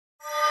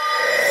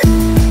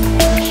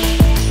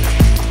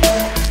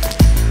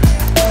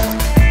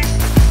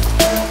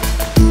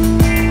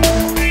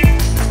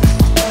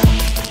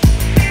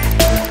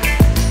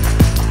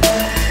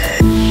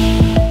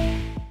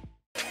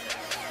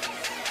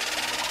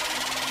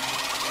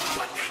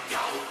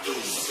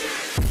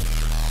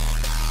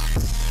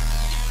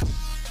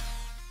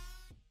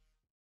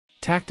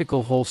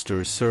Tactical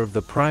holsters serve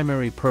the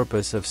primary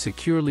purpose of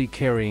securely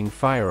carrying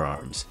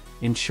firearms,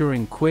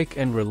 ensuring quick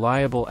and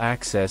reliable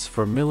access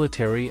for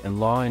military and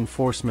law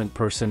enforcement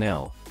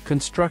personnel.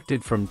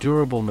 Constructed from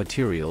durable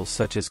materials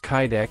such as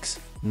Kydex,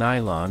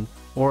 nylon,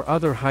 or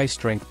other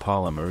high-strength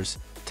polymers,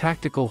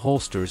 tactical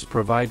holsters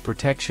provide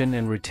protection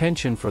and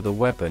retention for the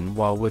weapon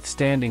while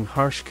withstanding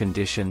harsh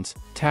conditions.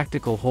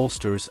 Tactical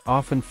holsters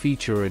often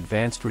feature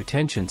advanced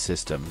retention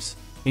systems,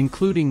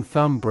 including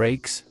thumb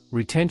brakes,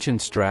 retention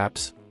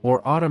straps,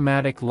 or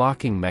automatic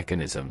locking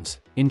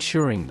mechanisms,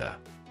 ensuring the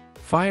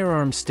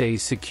firearm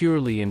stays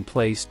securely in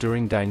place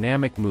during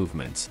dynamic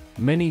movements.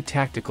 Many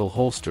tactical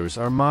holsters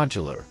are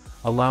modular,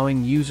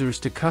 allowing users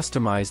to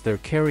customize their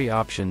carry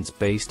options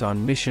based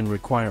on mission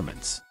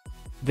requirements.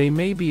 They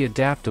may be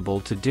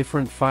adaptable to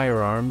different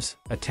firearms,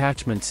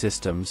 attachment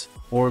systems,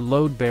 or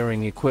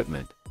load-bearing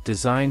equipment.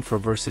 Designed for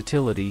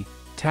versatility,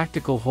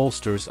 tactical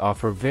holsters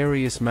offer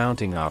various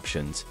mounting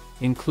options,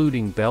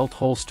 including belt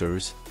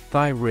holsters,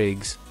 thigh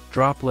rigs,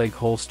 drop leg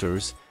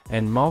holsters,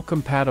 and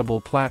MAL-compatible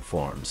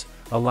platforms,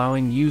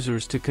 allowing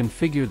users to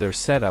configure their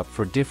setup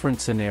for different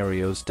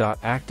scenarios.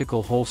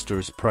 Tactical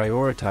holsters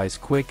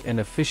prioritize quick and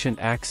efficient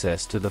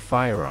access to the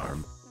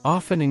firearm,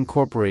 often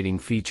incorporating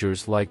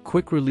features like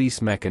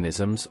quick-release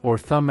mechanisms or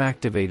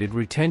thumb-activated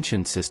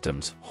retention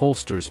systems.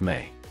 Holsters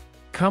may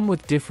come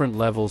with different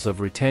levels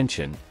of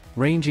retention,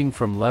 ranging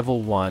from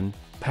Level 1,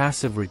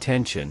 passive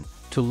retention,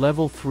 to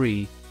Level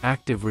 3,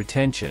 active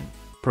retention,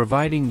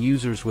 providing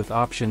users with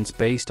options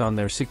based on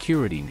their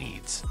security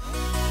needs.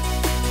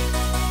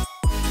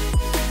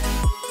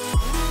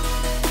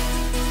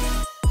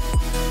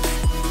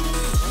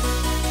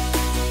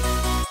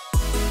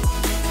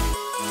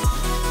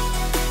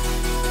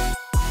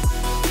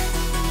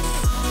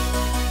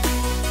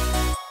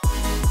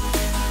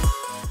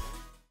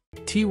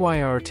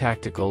 TYR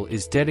Tactical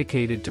is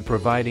dedicated to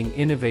providing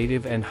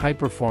innovative and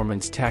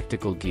high-performance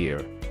tactical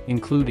gear,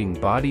 including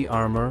body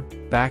armor,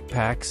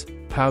 backpacks,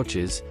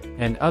 pouches,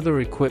 and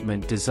other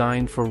equipment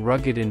designed for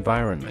rugged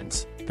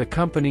environments. The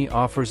company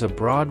offers a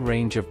broad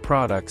range of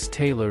products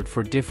tailored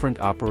for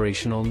different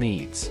operational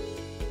needs.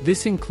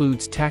 This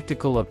includes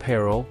tactical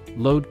apparel,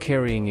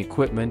 load-carrying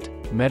equipment,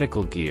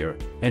 medical gear,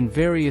 and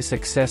various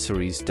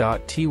accessories.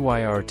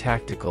 TYR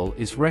Tactical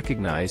is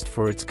recognized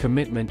for its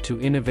commitment to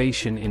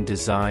innovation in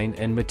design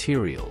and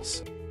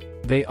materials.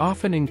 They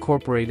often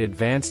incorporate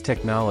advanced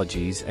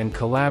technologies and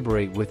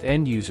collaborate with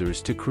end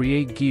users to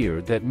create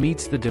gear that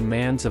meets the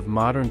demands of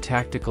modern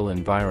tactical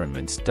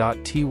environments.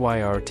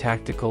 TYR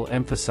Tactical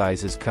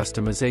emphasizes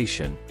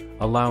customization,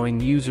 allowing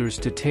users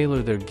to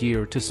tailor their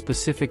gear to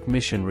specific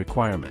mission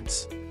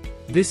requirements.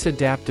 This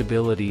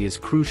adaptability is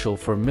crucial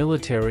for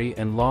military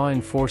and law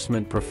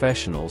enforcement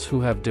professionals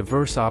who have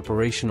diverse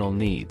operational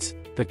needs.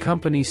 The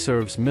company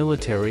serves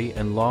military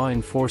and law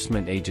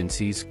enforcement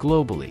agencies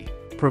globally,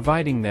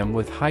 providing them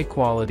with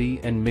high-quality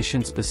and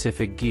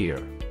mission-specific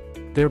gear.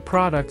 Their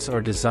products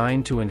are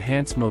designed to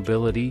enhance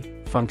mobility,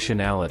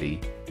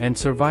 functionality, and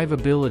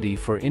survivability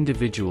for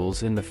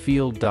individuals in the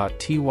field.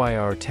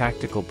 TYR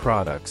Tactical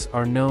products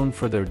are known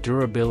for their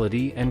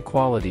durability and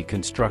quality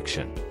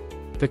construction.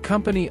 The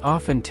company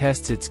often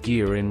tests its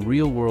gear in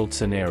real-world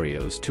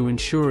scenarios to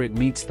ensure it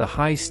meets the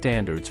high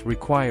standards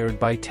required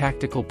by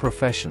tactical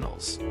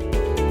professionals.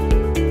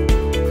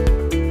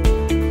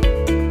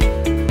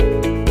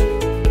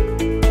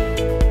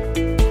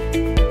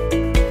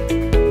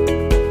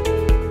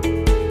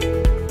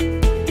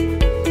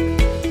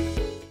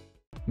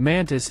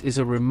 MANTIS is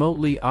a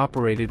remotely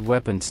operated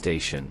weapon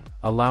station,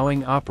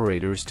 allowing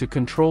operators to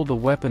control the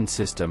weapon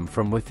system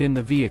from within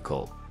the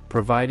vehicle,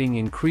 providing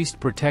increased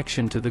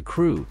protection to the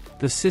crew.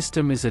 The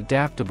system is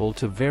adaptable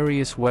to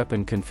various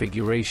weapon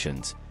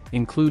configurations,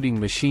 including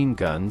machine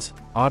guns,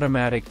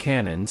 automatic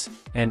cannons,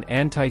 and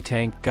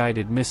anti-tank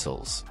guided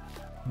missiles.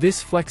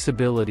 This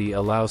flexibility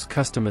allows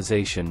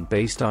customization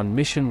based on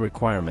mission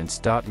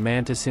requirements.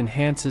 MANTIS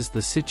enhances the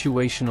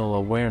situational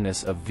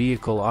awareness of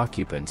vehicle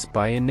occupants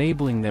by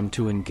enabling them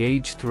to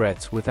engage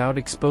threats without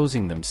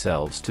exposing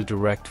themselves to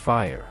direct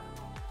fire.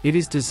 It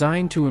is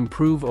designed to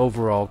improve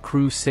overall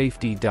crew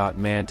safety.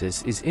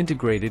 MANTIS is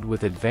integrated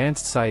with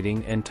advanced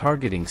sighting and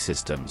targeting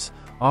systems,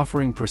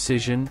 offering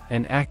precision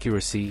and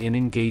accuracy in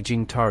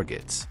engaging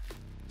targets.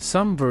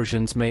 Some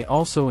versions may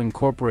also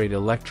incorporate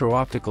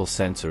electro-optical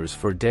sensors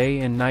for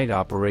day and night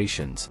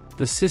operations.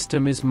 The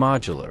system is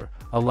modular,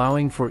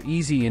 allowing for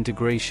easy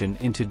integration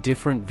into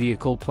different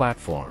vehicle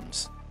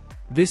platforms.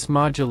 This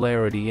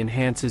modularity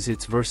enhances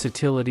its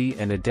versatility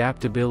and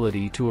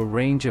adaptability to a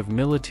range of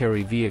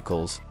military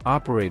vehicles.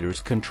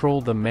 Operators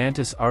control the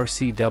MANTIS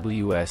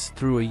RCWS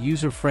through a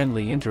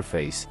user-friendly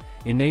interface,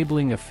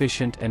 enabling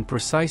efficient and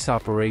precise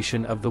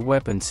operation of the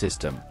weapon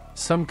system.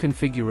 Some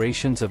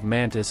configurations of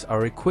MANTIS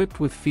are equipped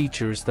with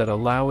features that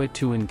allow it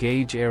to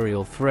engage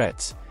aerial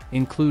threats,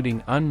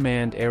 including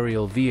unmanned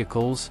aerial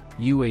vehicles,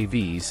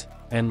 UAVs,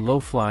 and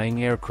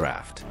low-flying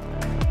aircraft.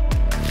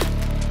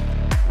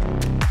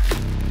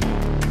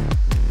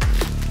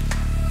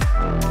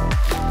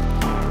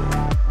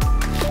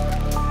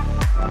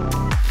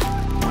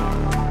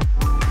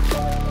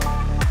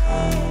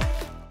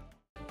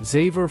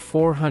 Xaver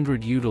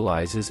 400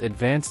 utilizes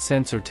advanced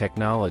sensor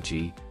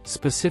technology,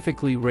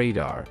 specifically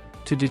radar,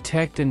 to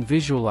detect and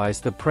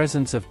visualize the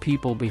presence of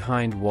people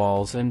behind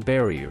walls and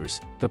barriers.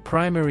 The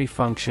primary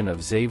function of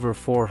Xaver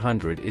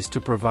 400 is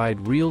to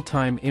provide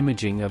real-time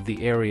imaging of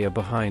the area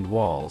behind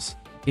walls,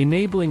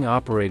 enabling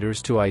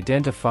operators to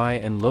identify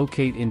and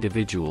locate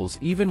individuals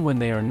even when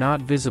they are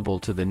not visible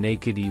to the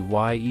naked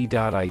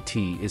eye.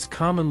 It is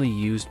commonly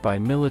used by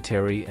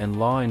military and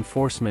law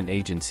enforcement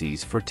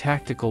agencies for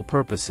tactical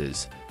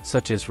purposes,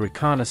 such as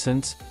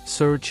reconnaissance,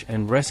 search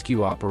and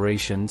rescue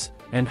operations,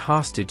 and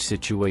hostage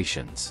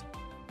situations.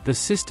 The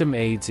system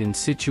aids in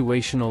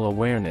situational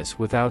awareness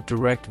without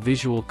direct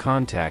visual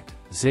contact.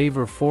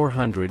 Xaver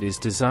 400 is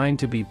designed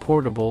to be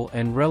portable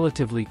and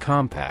relatively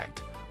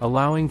compact,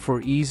 allowing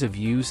for ease of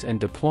use and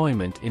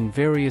deployment in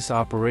various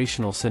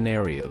operational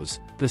scenarios.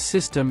 The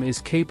system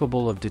is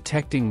capable of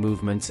detecting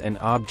movements and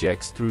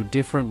objects through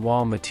different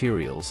wall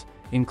materials,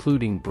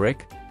 including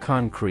brick,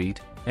 concrete,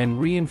 and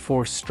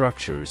reinforced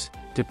structures,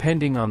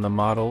 depending on the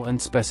model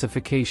and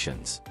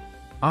specifications.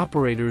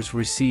 Operators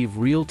receive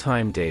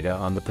real-time data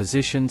on the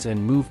positions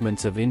and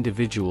movements of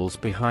individuals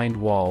behind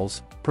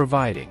walls,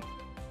 providing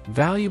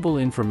valuable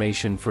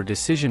information for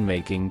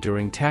decision-making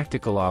during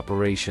tactical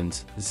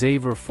operations.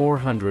 Xaver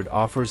 400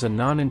 offers a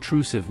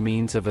non-intrusive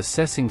means of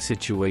assessing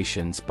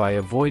situations by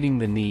avoiding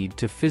the need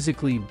to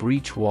physically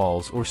breach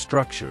walls or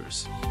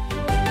structures.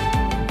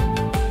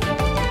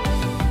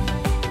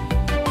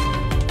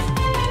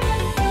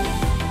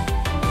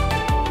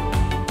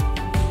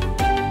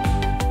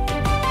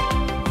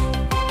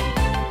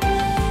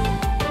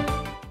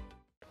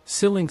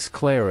 Silynx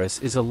CLARUS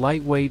is a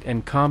lightweight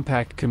and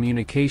compact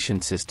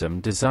communication system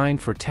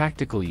designed for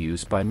tactical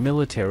use by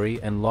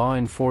military and law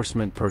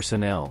enforcement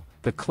personnel.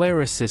 The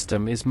CLARUS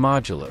system is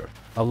modular,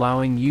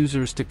 allowing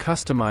users to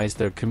customize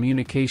their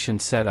communication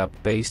setup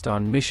based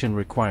on mission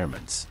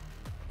requirements.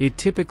 It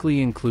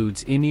typically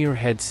includes in-ear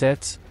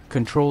headsets,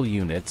 control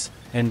units,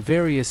 and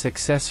various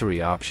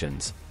accessory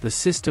options. The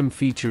system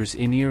features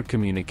in-ear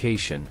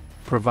communication,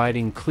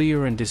 providing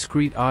clear and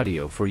discrete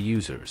audio for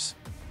users.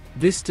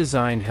 This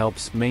design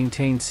helps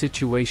maintain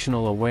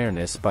situational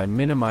awareness by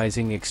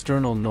minimizing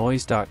external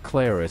noise.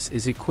 CLARUS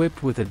is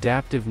equipped with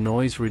adaptive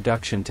noise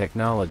reduction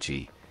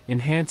technology,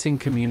 enhancing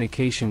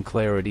communication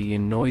clarity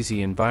in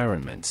noisy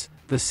environments.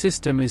 The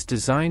system is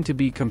designed to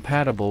be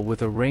compatible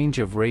with a range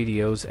of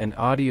radios and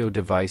audio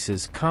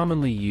devices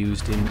commonly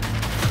used in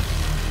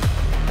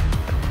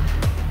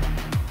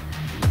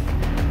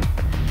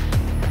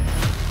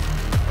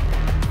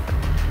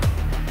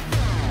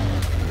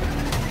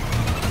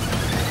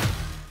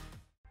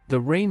The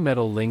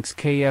Rheinmetall Lynx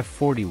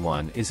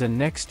KF-41 is a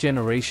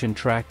next-generation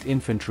tracked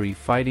infantry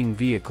fighting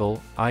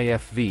vehicle,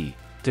 IFV,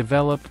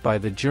 developed by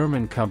the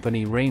German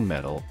company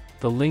Rheinmetall.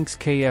 The Lynx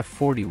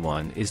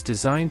KF-41 is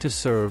designed to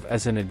serve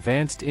as an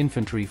advanced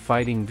infantry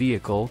fighting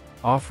vehicle,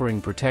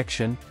 offering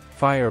protection,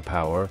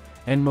 firepower,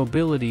 and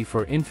mobility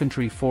for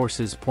infantry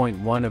forces.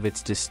 One of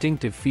its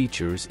distinctive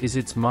features is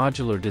its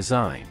modular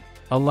design,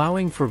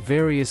 allowing for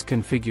various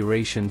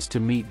configurations to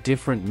meet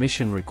different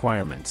mission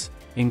requirements,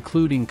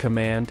 including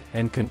command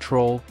and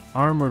control,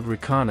 armored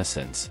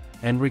reconnaissance,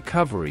 and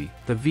recovery.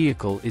 The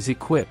vehicle is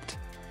equipped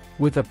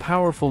with a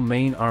powerful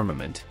main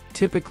armament,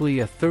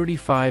 typically a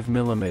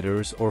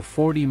 35mm or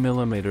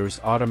 40mm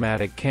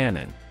automatic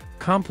cannon,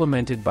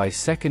 complemented by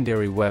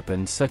secondary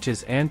weapons such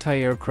as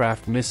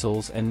anti-aircraft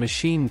missiles and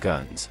machine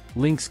guns.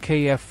 Lynx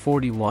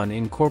KF-41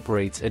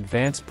 incorporates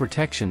advanced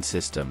protection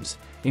systems,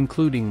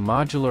 including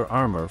modular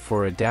armor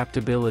for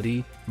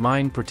adaptability,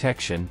 mine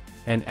protection,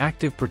 and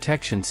active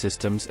protection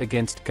systems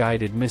against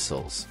guided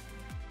missiles.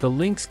 The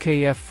Lynx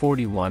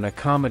KF-41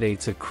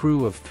 accommodates a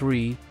crew of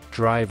 3,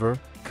 driver,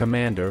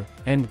 commander,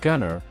 and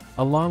gunner,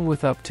 along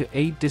with up to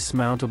 8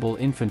 dismountable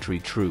infantry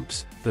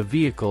troops. The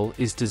vehicle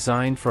is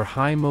designed for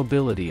high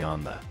mobility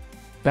on the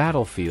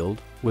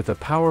battlefield, with a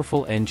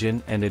powerful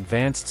engine and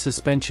advanced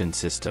suspension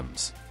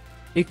systems.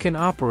 It can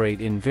operate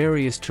in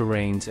various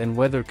terrains and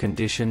weather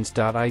conditions.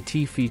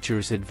 It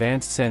features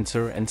advanced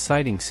sensor and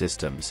sighting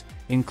systems,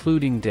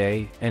 including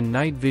day and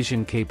night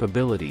vision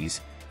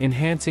capabilities,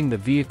 enhancing the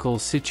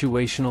vehicle's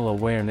situational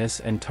awareness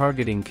and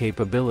targeting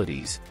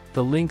capabilities.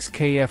 The Lynx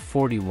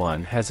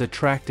KF-41 has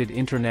attracted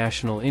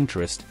international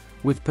interest,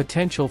 with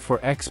potential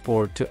for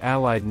export to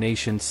allied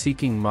nations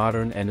seeking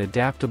modern and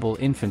adaptable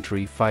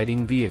infantry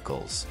fighting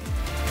vehicles.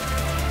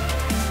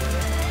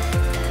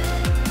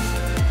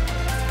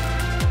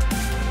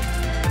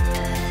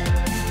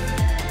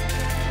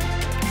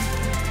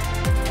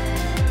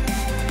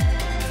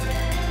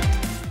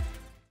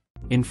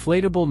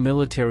 Inflatable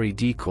military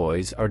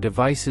decoys are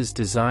devices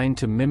designed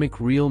to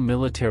mimic real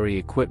military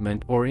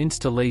equipment or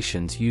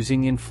installations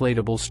using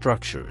inflatable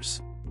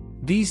structures.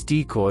 These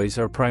decoys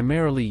are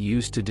primarily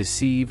used to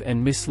deceive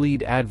and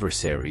mislead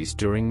adversaries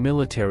during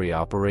military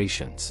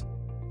operations.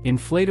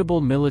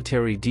 Inflatable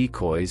military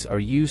decoys are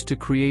used to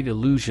create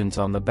illusions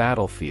on the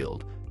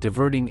battlefield,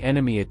 diverting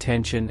enemy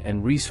attention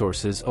and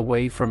resources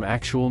away from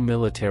actual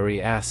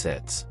military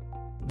assets.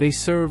 They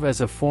serve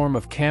as a form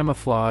of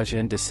camouflage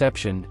and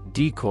deception.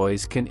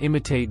 Decoys can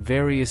imitate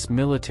various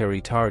military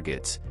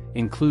targets,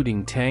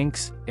 including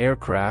tanks,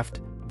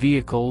 aircraft,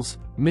 vehicles,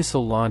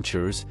 missile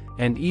launchers,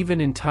 and even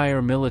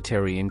entire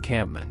military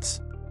encampments.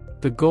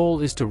 The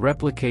goal is to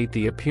replicate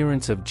the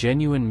appearance of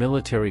genuine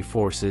military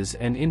forces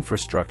and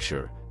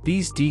infrastructure.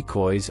 These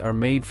decoys are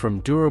made from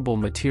durable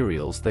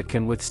materials that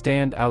can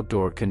withstand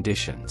outdoor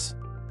conditions.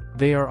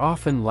 They are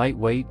often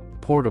lightweight,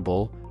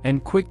 portable,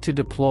 and quick to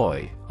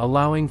deploy,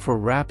 allowing for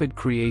rapid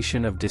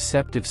creation of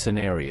deceptive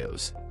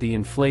scenarios. The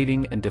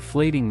inflating and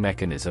deflating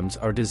mechanisms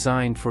are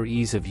designed for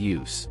ease of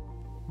use.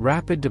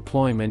 Rapid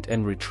deployment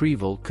and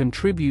retrieval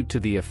contribute to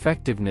the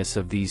effectiveness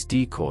of these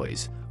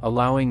decoys,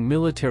 allowing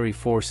military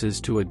forces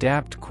to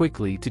adapt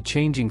quickly to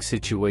changing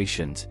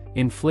situations.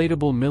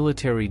 Inflatable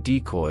military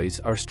decoys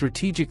are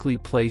strategically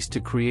placed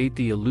to create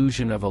the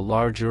illusion of a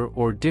larger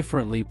or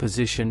differently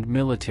positioned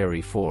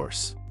military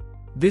force.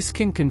 This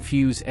can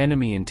confuse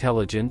enemy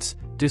intelligence,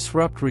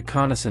 disrupt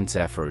reconnaissance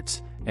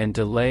efforts, and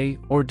delay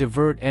or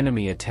divert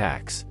enemy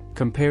attacks.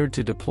 Compared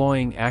to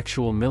deploying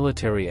actual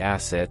military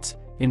assets,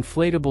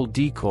 inflatable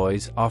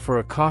decoys offer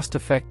a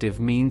cost-effective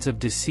means of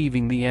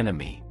deceiving the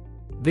enemy.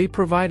 They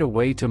provide a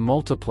way to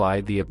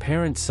multiply the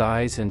apparent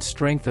size and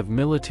strength of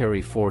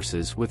military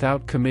forces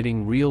without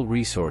committing real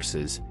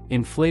resources.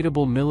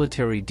 Inflatable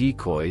military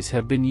decoys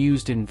have been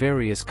used in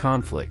various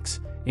conflicts,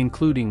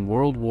 including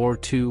World War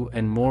II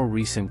and more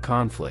recent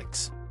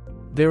conflicts.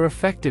 Their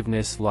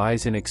effectiveness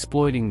lies in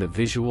exploiting the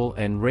visual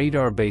and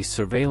radar-based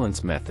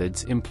surveillance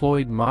methods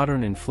employed.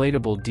 Modern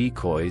inflatable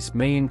decoys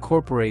may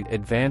incorporate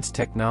advanced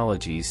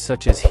technologies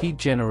such as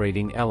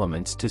heat-generating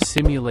elements to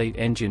simulate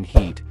engine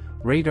heat,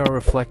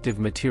 radar-reflective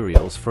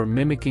materials for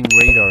mimicking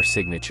radar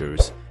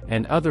signatures,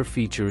 and other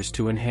features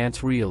to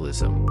enhance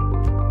realism.